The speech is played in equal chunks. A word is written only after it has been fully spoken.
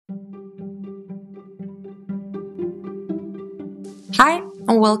Hi,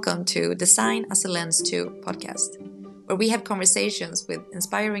 and welcome to Design as a Lens 2 podcast, where we have conversations with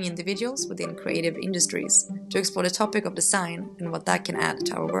inspiring individuals within creative industries to explore the topic of design and what that can add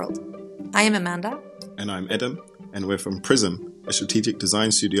to our world. I am Amanda. And I'm Adam, and we're from Prism, a strategic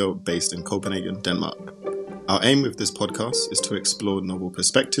design studio based in Copenhagen, Denmark. Our aim with this podcast is to explore novel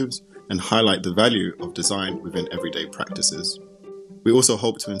perspectives and highlight the value of design within everyday practices. We also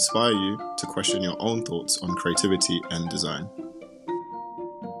hope to inspire you to question your own thoughts on creativity and design.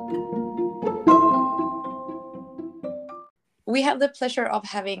 We have the pleasure of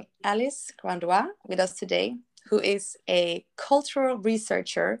having Alice Grandois with us today, who is a cultural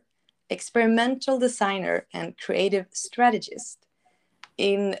researcher, experimental designer, and creative strategist.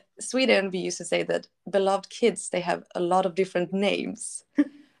 In Sweden, we used to say that beloved kids, they have a lot of different names.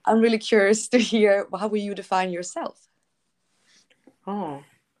 I'm really curious to hear, how will you define yourself? Oh,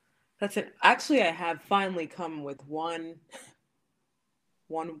 that's it. Actually, I have finally come with one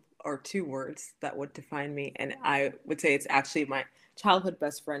or two words that would define me. And I would say it's actually my childhood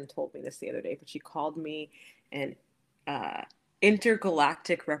best friend told me this the other day, but she called me an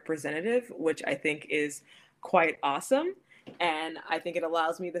intergalactic representative, which I think is quite awesome. And I think it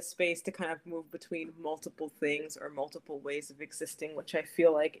allows me the space to kind of move between multiple things or multiple ways of existing, which I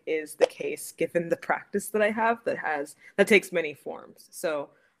feel like is the case given the practice that I have that takes many forms. So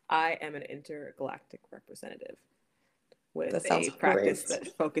I am an intergalactic representative with a practice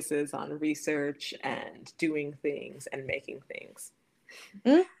that focuses on research and doing things and making things.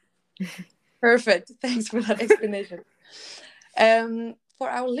 Perfect. Thanks for that explanation. For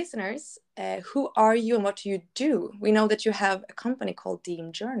our listeners, who are you and what do you do? We know that you have a company called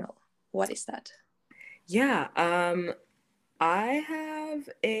Deem Journal. What is that? Yeah, I have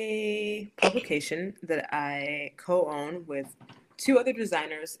a publication that I co-own with two other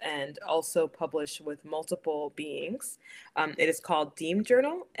designers and also publish with multiple beings. It is called Deem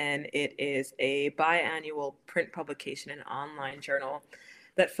Journal, and it is a biannual print publication and online journal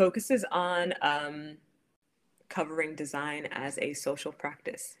that focuses on covering design as a social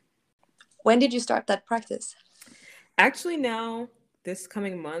practice. When did you start that practice? Actually, now this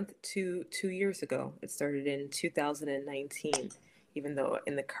coming month, two years ago. It started in 2019, even though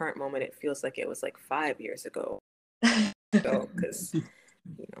in the current moment it feels like it was like 5 years ago. Because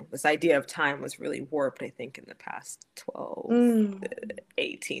this idea of time was really warped, I think, in the past 12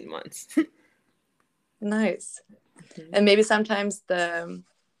 18 months. Nice. And maybe sometimes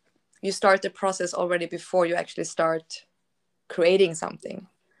you start the process already before you actually start creating something.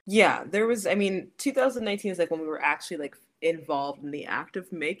 Yeah, 2019 is like when we were actually like involved in the act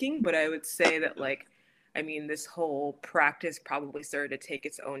of making, but I would say that this whole practice probably started to take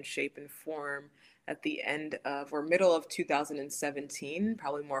its own shape and form at the end of or middle of 2017,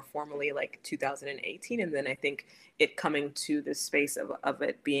 probably more formally like 2018. And then I think it coming to the space of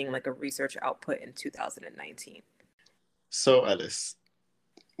it being like a research output in 2019. So Alice,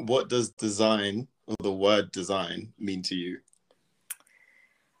 what does design or the word design mean to you?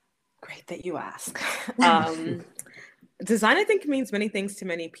 Great that you ask. Design, I think, means many things to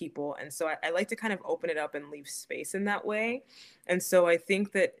many people. And so I like to kind of open it up and leave space in that way. And so I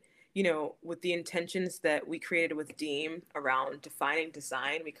think that, with the intentions that we created with Deem around defining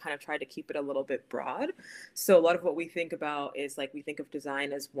design, we kind of tried to keep it a little bit broad. So a lot of what we think about is like, we think of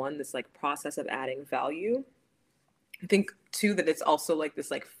design as this like process of adding value. I think too that it's also like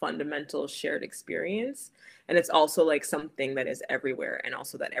this like fundamental shared experience, and it's also like something that is everywhere, and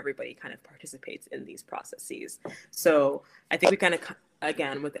also that everybody kind of participates in these processes. So I think we kind of,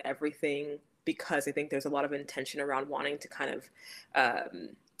 again, with everything, because I think there's a lot of intention around wanting to kind of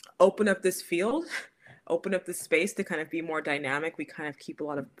open up this field, open up the space to kind of be more dynamic. We kind of keep a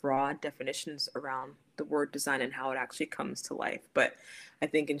lot of broad definitions around the word design and how it actually comes to life. But I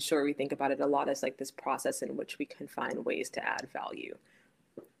think in short, we think about it a lot as like this process in which we can find ways to add value.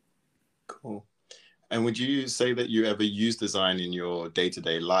 Cool. And would you say that you ever use design in your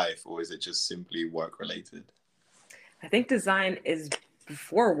day-to-day life, or is it just simply work related? I think design is,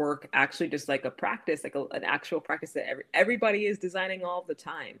 before work, actually just like a practice, like an actual practice that everybody is designing all the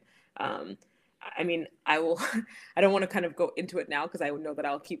time. I don't want to kind of go into it now because I would know that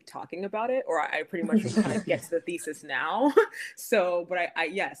I'll keep talking about it, or I pretty much just kind of get to the thesis now. So, but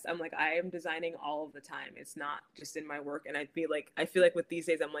yes, I'm like, I am designing all of the time. It's not just in my work. And I feel like with these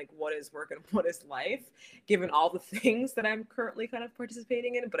days, I'm like, what is work and what is life, given all the things that I'm currently kind of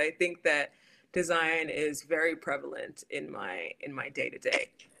participating in. But I think that design is very prevalent in my day-to-day,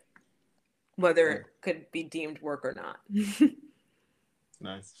 whether it could be deemed work or not.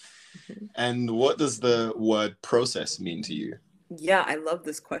 Nice. And what does the word process mean to you? Yeah, I love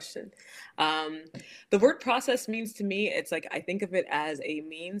this question. Um, the word process means to me, it's like I think of it as a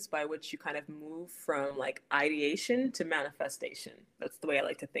means by which you kind of move from like ideation to manifestation. That's the way I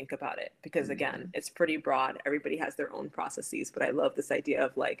like to think about it because again, it's pretty broad. Everybody has their own processes, but I love this idea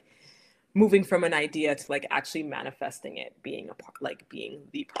of like moving from an idea to like actually manifesting it, being a part, like being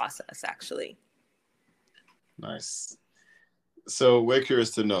the process actually. Nice. So we're curious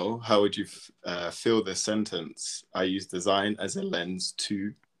to know, how would you fill this sentence? I use design as a lens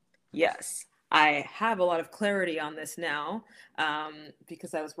to. Yes, I have a lot of clarity on this now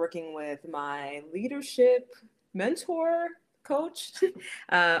because I was working with my leadership mentor coach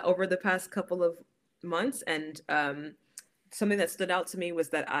over the past couple of months. And something that stood out to me was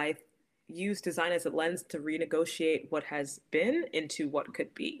that I use design as a lens to renegotiate what has been into what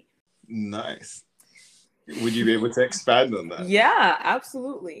could be. Nice. Would you be able to expand on that? Yeah,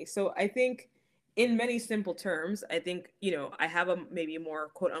 absolutely. So I think in many simple terms, I think, you know, I have a maybe more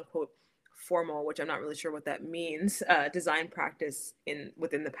quote unquote formal, which I'm not really sure what that means, design practice in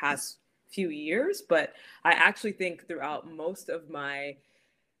within the past few years, but I actually think throughout most of my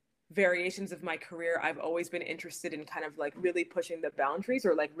variations of my career, I've always been interested in kind of like really pushing the boundaries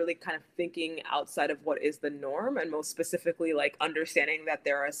or like really kind of thinking outside of what is the norm. And most specifically, like understanding that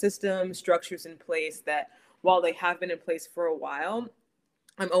there are systems, structures in place that while they have been in place for a while,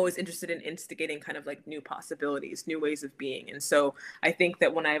 I'm always interested in instigating kind of like new possibilities, new ways of being. And so I think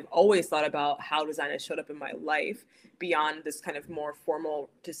that when I've always thought about how design has showed up in my life beyond this kind of more formal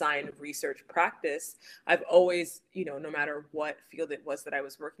design research practice, I've always, you know, no matter what field it was that I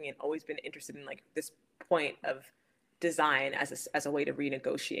was working in, always been interested in like this point of design as a way to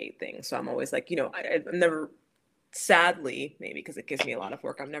renegotiate things. So I'm always like, you know, I'm never, sadly, maybe because it gives me a lot of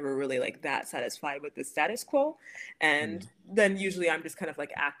work, I'm never really like that satisfied with the status quo. And then usually I'm just kind of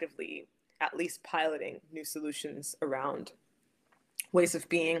like actively at least piloting new solutions around ways of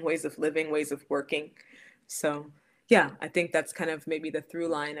being, ways of living, ways of working. So yeah, I think that's kind of maybe the through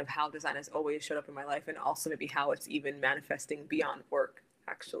line of how design has always showed up in my life, and also maybe how it's even manifesting beyond work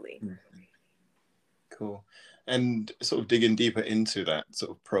actually. Cool. And sort of digging deeper into that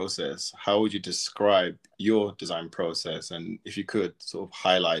sort of process, how would you describe your design process? And if you could sort of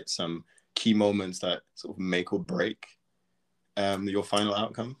highlight some key moments that sort of make or break your final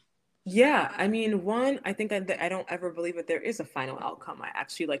outcome? Yeah, I mean, one, I think I don't ever believe that there is a final outcome. I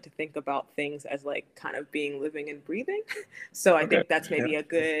actually like to think about things as like kind of being living and breathing. So I Okay. think that's Yeah. maybe a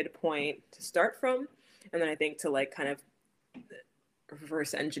good point to start from. And then I think to like kind of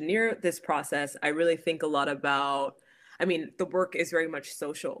reverse engineer this process, I really think a lot about, I mean, the work is very much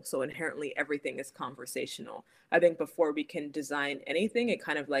social. So inherently everything is conversational. I think before we can design anything, it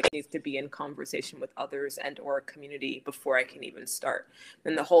kind of like needs to be in conversation with others and or a community before I can even start.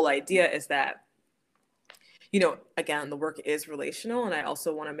 And the whole idea is that, you know, again, the work is relational. And I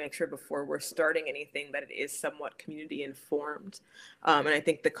also want to make sure before we're starting anything that it is somewhat community informed. And I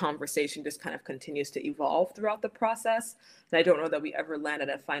think the conversation just kind of continues to evolve throughout the process. And I don't know that we ever land at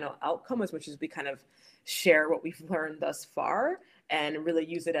a final outcome as much as we kind of share what we've learned thus far and really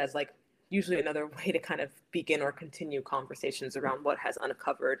use it as like usually another way to kind of begin or continue conversations around what has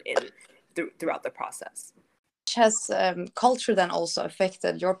uncovered in throughout the process. Has culture then also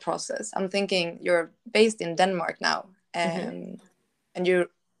affected your process? I'm thinking you're based in Denmark now, and you're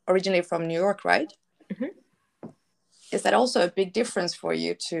originally from New York, right? Is that also a big difference for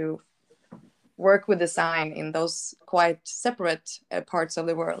you to work with design in those quite separate parts of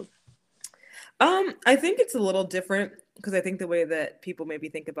the world? I think it's a little different because I think the way that people maybe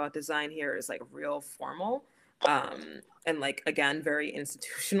think about design here is like real formal, and like again very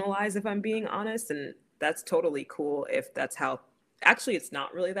institutionalized, if I'm being honest. And that's totally cool if that's how. Actually, it's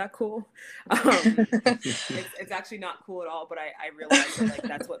not really that cool. It's actually not cool at all. But I realize that like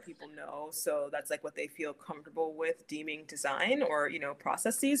that's what people know, so that's like what they feel comfortable with deeming design or, you know,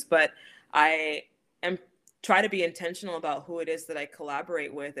 processes. But I am try to be intentional about who it is that I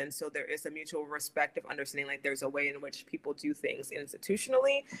collaborate with. And so there is a mutual respect of understanding like there's a way in which people do things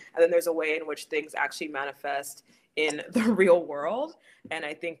institutionally, and then there's a way in which things actually manifest in the real world. And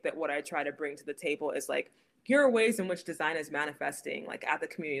I think that what I try to bring to the table is like, here are ways in which design is manifesting like at the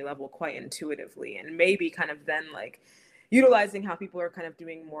community level quite intuitively, and maybe kind of then like utilizing how people are kind of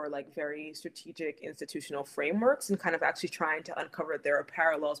doing more like very strategic institutional frameworks and kind of actually trying to uncover there are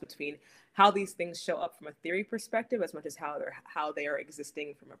parallels between how these things show up from a theory perspective as much as how they are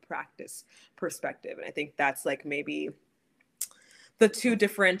existing from a practice perspective. And I think that's like maybe the two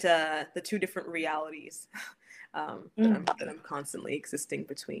different realities that I'm constantly existing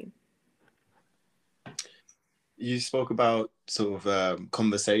between. You spoke about sort of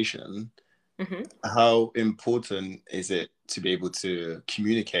conversation. How important is it to be able to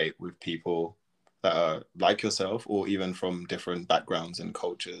communicate with people that are like yourself or even from different backgrounds and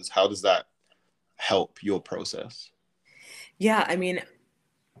cultures? How does that help your process? Yeah, I mean,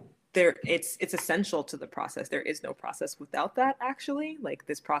 it's essential to the process. There is no process without that, actually. Like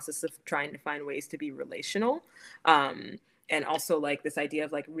this process of trying to find ways to be relational. And also like this idea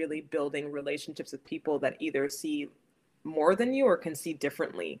of like really building relationships with people that either see more than you or can see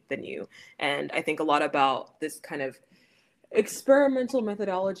differently than you. And I think a lot about this kind of experimental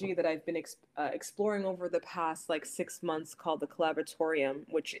methodology that I've been exploring over the past like 6 months called the Collaboratorium,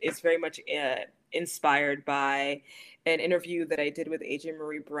 which is very much inspired by an interview that I did with Adrienne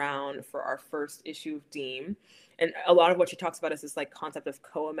Maree Brown for our first issue of Deem. And a lot of what she talks about is this like concept of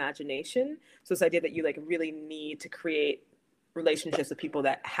co-imagination. So this idea that you like really need to create relationships with people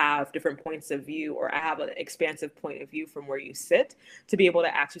that have different points of view or have an expansive point of view from where you sit to be able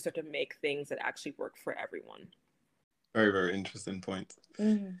to actually start to make things that actually work for everyone. Very, very interesting point.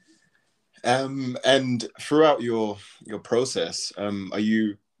 And throughout your process, are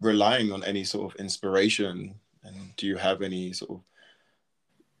you relying on any sort of inspiration, and do you have any sort of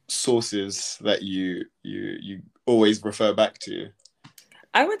sources that you always refer back to?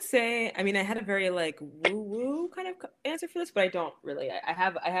 I would say, I mean, I had a very like woo-woo kind of answer for this, but I don't really. I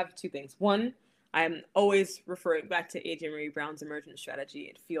have two things. One, I'm always referring back to Adrienne Maree Brown's Emergent Strategy.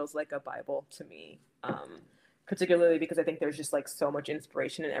 It feels like a Bible to me, particularly because I think there's just like so much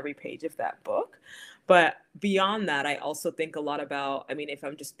inspiration in every page of that book. But beyond that, I also think a lot about, I mean, if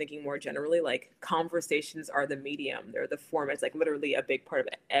I'm just thinking more generally, like conversations are the medium. They're the form. It's like literally a big part of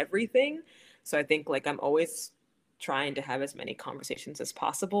everything. So I think like I'm always trying to have as many conversations as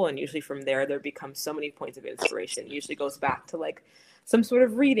possible. And usually from there becomes so many points of inspiration. It usually goes back to like some sort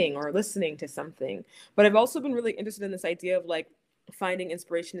of reading or listening to something. But I've also been really interested in this idea of like finding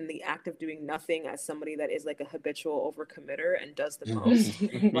inspiration in the act of doing nothing as somebody that is like a habitual overcommitter and does the most.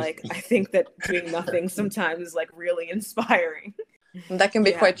 Like, I think that doing nothing sometimes is like really inspiring. And that can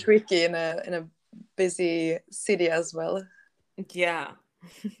be quite tricky in a busy city as well. Yeah.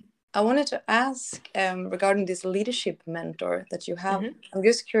 I wanted to ask regarding this leadership mentor that you have. I'm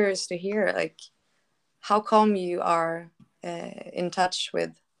just curious to hear, like, how come you are in touch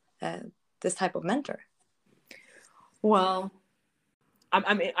with this type of mentor? Well,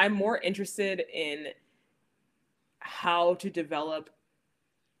 I'm more interested in how to develop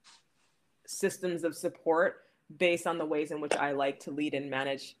systems of support based on the ways in which I like to lead and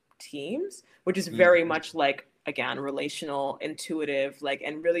manage teams, which is very much like, again, relational, intuitive, like,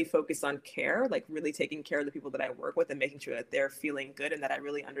 and really focused on care, like really taking care of the people that I work with and making sure that they're feeling good and that I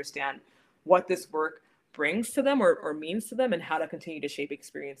really understand what this work brings to them or means to them and how to continue to shape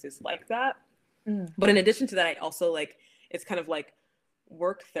experiences like that. But in addition to that, I also like, it's kind of like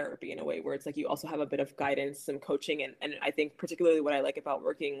work therapy in a way where it's like you also have a bit of guidance, some coaching. And I think particularly what I like about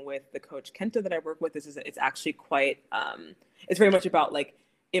working with the coach Kenta that I work with is it's actually quite, it's very much about like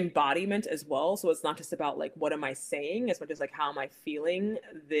embodiment as well. So it's not just about like, what am I saying as much as like, how am I feeling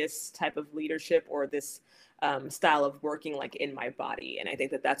this type of leadership or this style of working like in my body. And I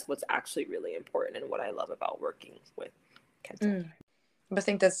think that that's what's actually really important and what I love about working with Kenta. I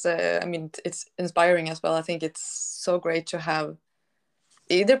think that's, I mean, it's inspiring as well. I think it's so great to have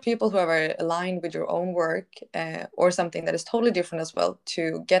either people who are aligned with your own work or something that is totally different as well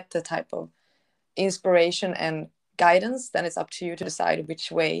to get the type of inspiration and guidance. Then it's up to you to decide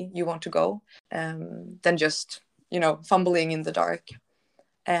which way you want to go than just, fumbling in the dark.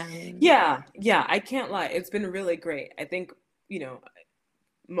 Yeah, I can't lie. It's been really great. I think,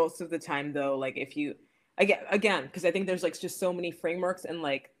 most of the time though, like if you, again, because I think there's like just so many frameworks and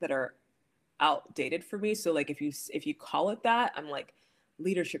like that are outdated for me. So like if you call it that, I'm like,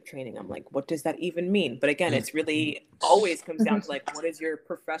 leadership training, I'm like, what does that even mean? But again, it's really always comes down to like, what is your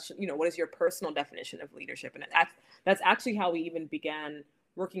profession, what is your personal definition of leadership? And that's actually how we even began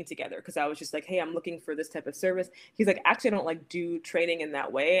working together, because I was just like, hey, I'm looking for this type of service. He's like, actually, I don't like do training in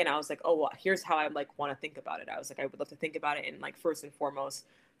that way. And I was like, oh, well, here's how I like want to think about it. I was like, I would love to think about it in like first and foremost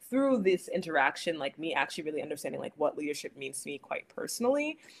through this interaction, like me actually really understanding like what leadership means to me quite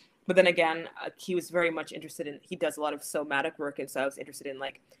personally. But then again, he was very much interested in, he does a lot of somatic work. And so I was interested in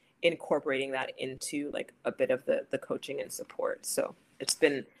like incorporating that into like a bit of the coaching and support. So it's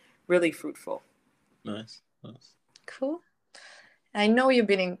been really fruitful. Nice. Cool. I know you've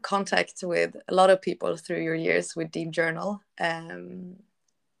been in contact with a lot of people through your years with Deem Journal. But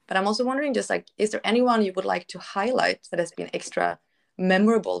I'm also wondering, just like, is there anyone you would like to highlight that has been extra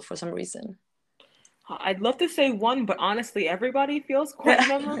memorable for some reason? I'd love to say one, but honestly, everybody feels quite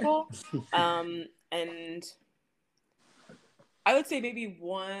memorable. And I would say maybe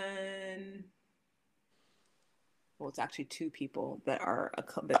one well, it's actually two people that are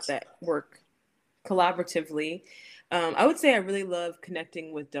that work collaboratively. I would say I really love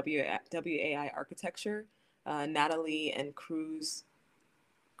connecting with WAI architecture, Natalie and Cruz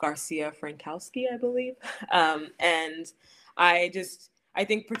Garcia Frankowski, I believe. And I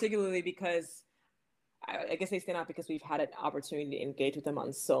think particularly because I guess they stand out because we've had an opportunity to engage with them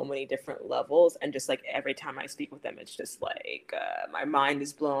on so many different levels. And just like every time I speak with them, it's just like my mind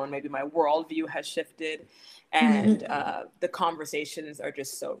is blown. Maybe my worldview has shifted, and the conversations are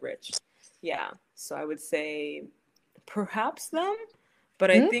just so rich. Yeah. So I would say perhaps them,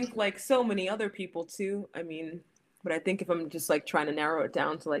 but I think like so many other people too. I mean, but I think if I'm just like trying to narrow it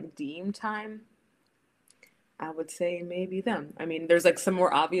down to like Deem time, I would say maybe them. I mean, there's like some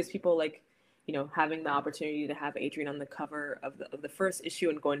more obvious people, like, you know, having the opportunity to have Adrienne on the cover of the first issue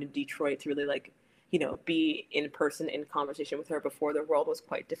and going to Detroit to really like, you know, be in person in conversation with her before the world was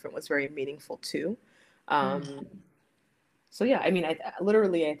quite different was very meaningful too. So yeah, I mean, I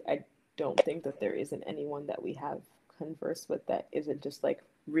don't think that there isn't anyone that we have conversed with that isn't just like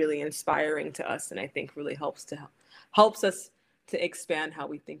really inspiring to us, and I think really helps us to expand how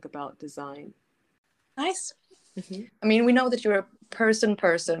we think about design. Nice. I mean, we know that you're a person,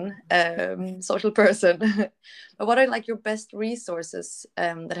 social person. But what are like your best resources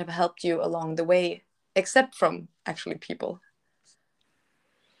that have helped you along the way, except from actually people?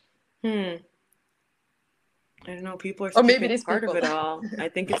 I don't know. People are or such maybe a it big is part people. of it all. I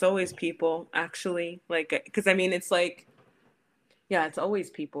think it's always people, actually. Like, because I mean, it's like, yeah, it's always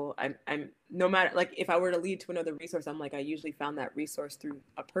people. I'm no matter, like, if I were to lead to another resource, I'm like, I usually found that resource through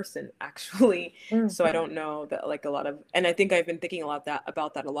a person, actually. So I don't know that like a lot of, and I think I've been thinking a lot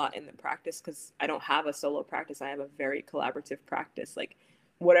about that a lot in the practice, because I don't have a solo practice. I have a very collaborative practice. Like,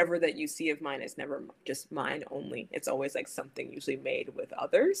 whatever that you see of mine is never just mine only. It's always like something usually made with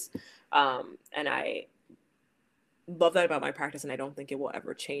others. And I love that about my practice, and I don't think it will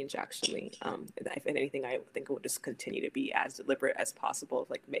ever change, actually. If anything, I think it will just continue to be as deliberate as possible of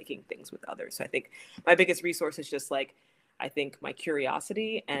like making things with others. So I think my biggest resource is just like, I think my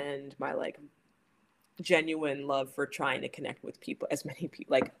curiosity and my like genuine love for trying to connect with people, as many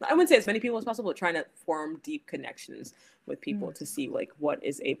people, like I wouldn't say as many people as possible, but trying to form deep connections with people to see like what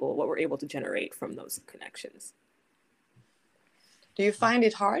we're able to generate from those connections. Do you find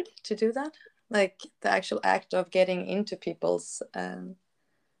it hard to do that? Like the actual act of getting into people's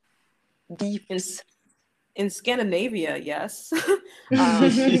deeps? In Scandinavia, yes.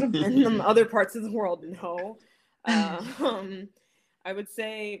 In other parts of the world, no. I would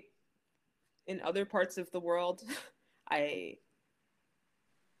say in other parts of the world, I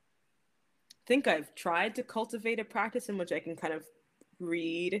think I've tried to cultivate a practice in which I can kind of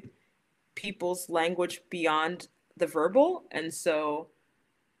read people's language beyond the verbal. And so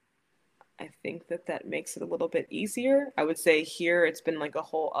I think that makes it a little bit easier. I would say here it's been like a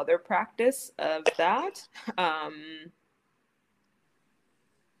whole other practice of that.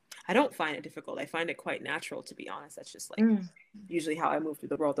 I don't find it difficult. I find it quite natural, to be honest. That's just like usually how I move through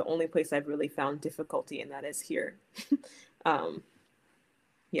the world. The only place I've really found difficulty in that is here.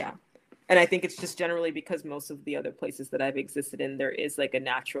 Yeah. And I think it's just generally because most of the other places that I've existed in, there is like a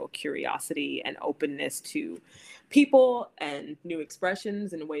natural curiosity and openness to people and new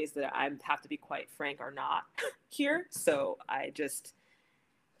expressions in ways that I have to be quite frank are not here. So I just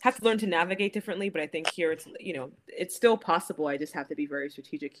have to learn to navigate differently. But I think here it's, you know, it's still possible. I just have to be very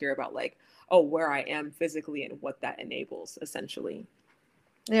strategic here about like, oh, where I am physically and what that enables, essentially.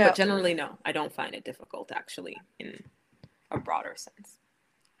 Yeah. But generally, no, I don't find it difficult, actually, in a broader sense.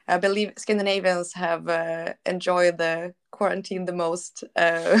 I believe Scandinavians have enjoyed the quarantine the most.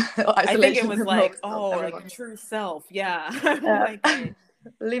 I think it was like, oh, like true self. Yeah. Like,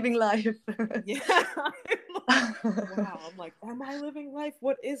 living life. Yeah. Wow. I'm like, am I living life?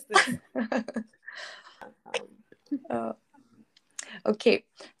 What is this? Okay.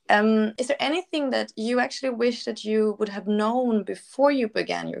 Is there anything that you actually wish that you would have known before you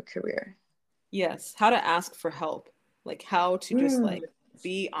began your career? Yes. How to ask for help. Like how to just like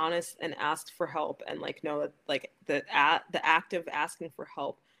be honest and ask for help, and like know that like the act of asking for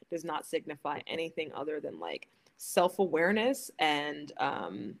help does not signify anything other than like self-awareness and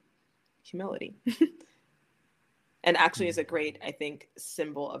humility. And actually is a great, I think,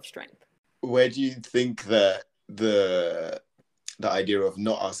 symbol of strength. Where do you think that the idea of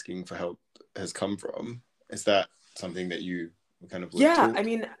not asking for help has come from? Is that something that you kind of I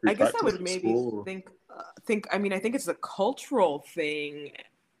mean, I guess I would maybe think I mean, I think it's a cultural thing,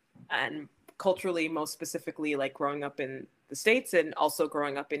 and culturally, most specifically, like growing up in the States and also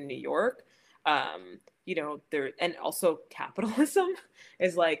growing up in New York, you know, there, and also capitalism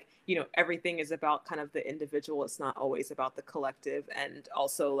is like, you know, everything is about kind of the individual. It's not always about the collective. And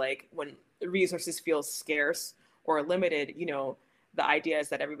also like when resources feel scarce or limited, you know, the idea is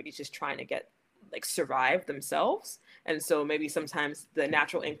that everybody's just trying to get like survive themselves. And so maybe sometimes the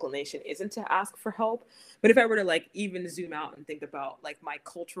natural inclination isn't to ask for help. But if I were to like even zoom out and think about like my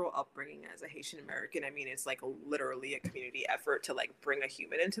cultural upbringing as a Haitian American, I mean, it's like literally a community effort to like bring a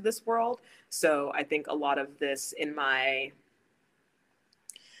human into this world. So I think a lot of this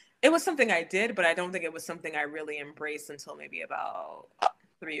it was something I did, but I don't think it was something I really embraced until maybe about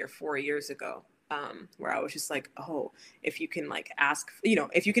 3 or 4 years ago. Where I was just like, oh, if you can like ask, you know,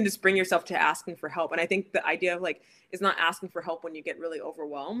 if you can just bring yourself to asking for help. And I think the idea of like, is not asking for help when you get really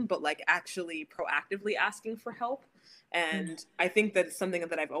overwhelmed, but like actually proactively asking for help. And I think that it's something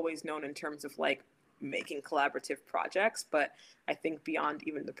that I've always known in terms of like making collaborative projects. But I think beyond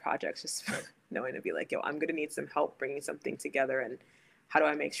even the projects, just knowing to be like, yo, I'm going to need some help bringing something together. And how do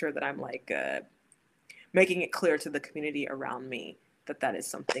I make sure that I'm like making it clear to the community around me that that is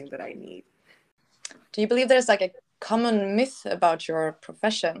something that I need. Do you believe there's like a common myth about your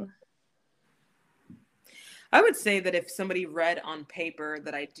profession? I would say that if somebody read on paper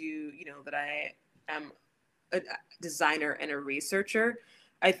that I do, you know, that I am a designer and a researcher,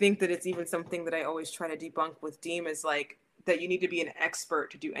 I think that it's even something that I always try to debunk with Deem is like that you need to be an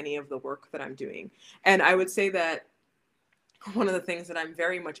expert to do any of the work that I'm doing. And I would say that one of the things that I'm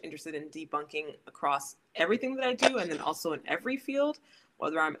very much interested in debunking across everything that I do, and then also in every field,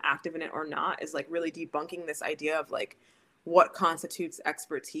 whether I'm active in it or not, is like really debunking this idea of like what constitutes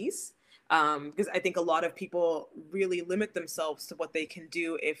expertise. Because I think a lot of people really limit themselves to what they can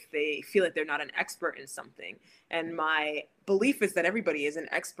do if they feel like they're not an expert in something. And my belief is that everybody is an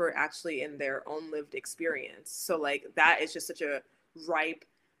expert actually in their own lived experience. So like that is just such a ripe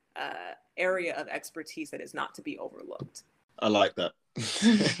area of expertise that is not to be overlooked. I like that.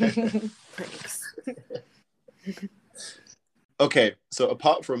 Thanks. Okay, so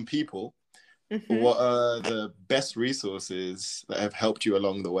apart from people, what are the best resources that have helped you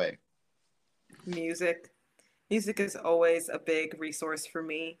along the way? Music. Music is always a big resource for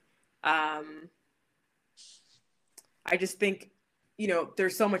me. I just think, you know,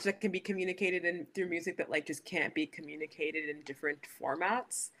 there's so much that can be communicated through music that like just can't be communicated in different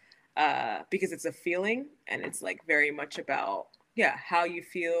formats because it's a feeling and it's like very much about, yeah, how you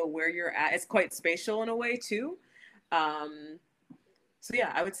feel, where you're at. It's quite spatial in a way too. So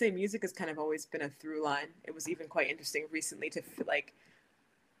yeah, I would say music has kind of always been a through line. It was even quite interesting recently to feel like,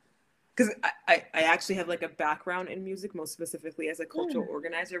 because I actually have like a background in music, most specifically as a cultural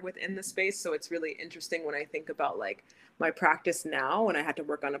organizer within the space. So it's really interesting when I think about like my practice now, and I had to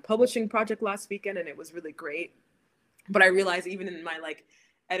work on a publishing project last weekend and it was really great. But I realized even in my like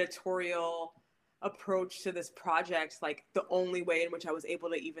editorial approach to this project, like the only way in which I was able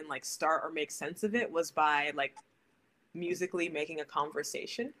to even like start or make sense of it was by like musically making a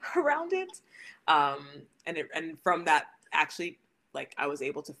conversation around it. And from that, actually, like I was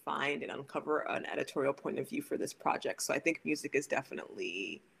able to find and uncover an editorial point of view for this project. So I think music is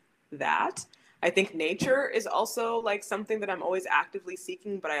definitely that. I think nature is also like something that I'm always actively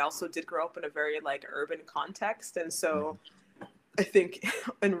seeking, but I also did grow up in a very like urban context. And so I think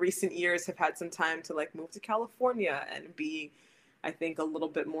in recent years have had some time to like move to California and be, I think, a little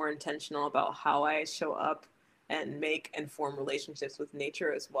bit more intentional about how I show up and make and form relationships with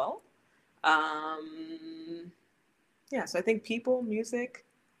nature as well. Yeah, so I think people, music,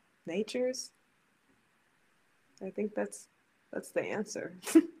 natures. I think that's the answer.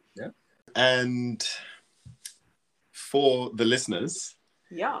 Yeah. And for the listeners,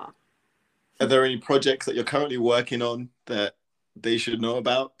 yeah, are there any projects that you're currently working on that they should know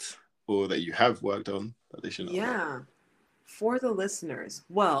about or that you have worked on that they should know about? Yeah. For the listeners.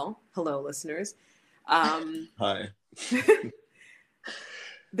 Well, hello listeners. Hi.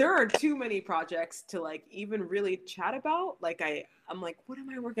 There are too many projects to like even really chat about. Like I'm like, what am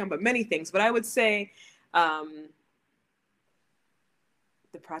I working on? But many things. But I would say the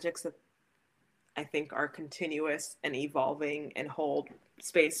projects that I think are continuous and evolving and hold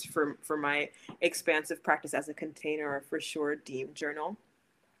space for my expansive practice as a container are for sure Deem Journal.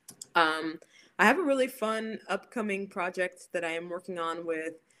 I have a really fun upcoming project that I am working on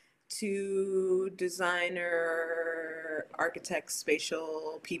with two designer, architects,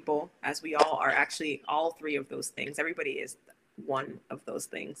 spatial people, as we all are actually all three of those things. Everybody is one of those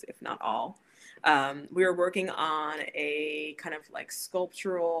things, if not all. We are working on a kind of like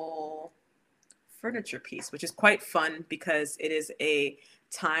sculptural furniture piece, which is quite fun because it is a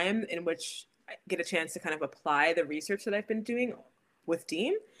time in which I get a chance to kind of apply the research that I've been doing with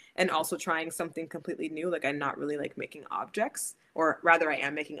Deem and also trying something completely new. Like I'm not really like making objects, or rather I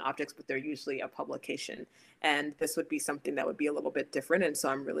am making objects, but they're usually a publication. And this would be something that would be a little bit different. And so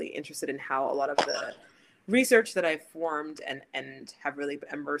I'm really interested in how a lot of the research that I've formed and have really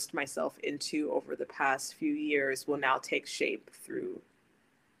immersed myself into over the past few years will now take shape through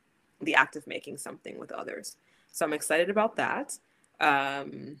the act of making something with others. So I'm excited about that.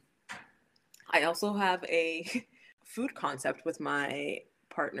 I also have a food concept with my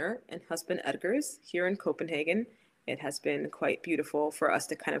partner and husband Edgar's here in Copenhagen. It has been quite beautiful for us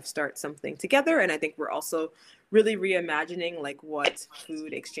to kind of start something together. And I think we're also really reimagining like what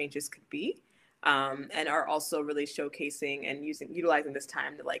food exchanges could be. And are also really showcasing and utilizing this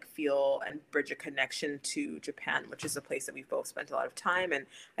time to like feel and bridge a connection to Japan, which is a place that we've both spent a lot of time and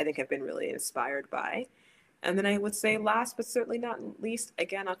I think have been really inspired by. And then I would say last but certainly not least,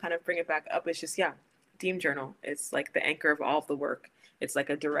 again, I'll kind of bring it back up. It's just, Deem Journal. It's like the anchor of all of the work. It's like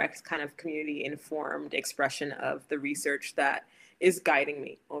a direct kind of community informed expression of the research that is guiding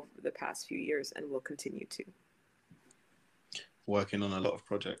me over the past few years and will continue to. Working on a lot of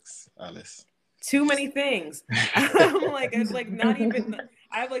projects, Alice. Too many things. I'm like, it's like not even,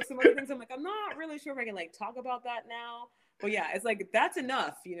 I have like some other things. I'm like, I'm not really sure if I can like talk about that now. But yeah, it's like, that's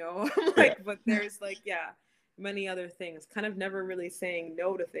enough, you know? Like, but there's like, many other things, kind of never really saying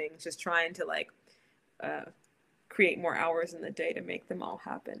no to things, just trying to like create more hours in the day to make them all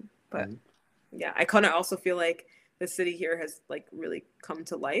happen. But I kind of also feel like the city here has like really come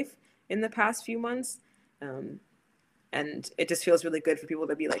to life in the past few months. And it just feels really good for people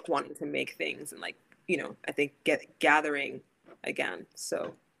to be like wanting to make things and like, you know, I think gathering again.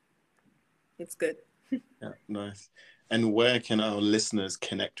 So it's good. Yeah, nice. And where can our listeners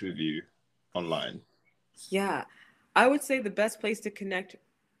connect with you online? Yeah, I would say the best place to connect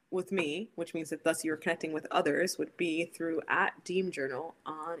with me, which means that thus you're connecting with others, would be through @DeemJournal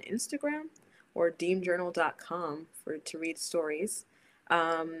on Instagram or deemjournal.com to read stories.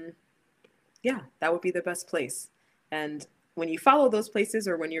 That would be the best place. And when you follow those places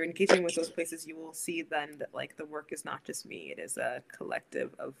or when you're engaging with those places, you will see then that like the work is not just me. It is a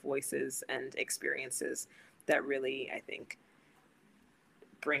collective of voices and experiences that really, I think,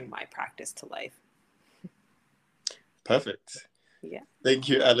 bring my practice to life. Perfect. Yeah. Thank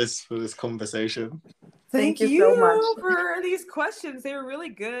you, Alice, for this conversation. Thank you so much for these questions. They were really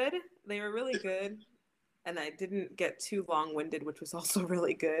good. And I didn't get too long-winded, which was also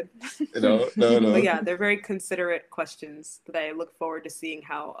really good. No. But yeah, they're very considerate questions that I look forward to seeing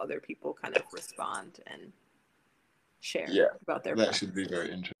how other people kind of respond and share about their practice. That should be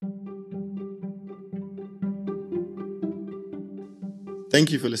very interesting.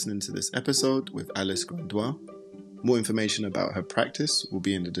 Thank you for listening to this episode with Alice Grandois. More information about her practice will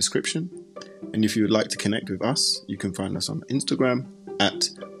be in the description. And if you would like to connect with us, you can find us on Instagram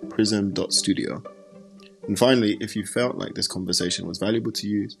 @prism.studio. And finally, if you felt like this conversation was valuable to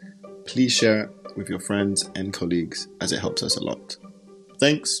you, please share it with your friends and colleagues as it helps us a lot.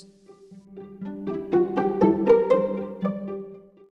 Thanks.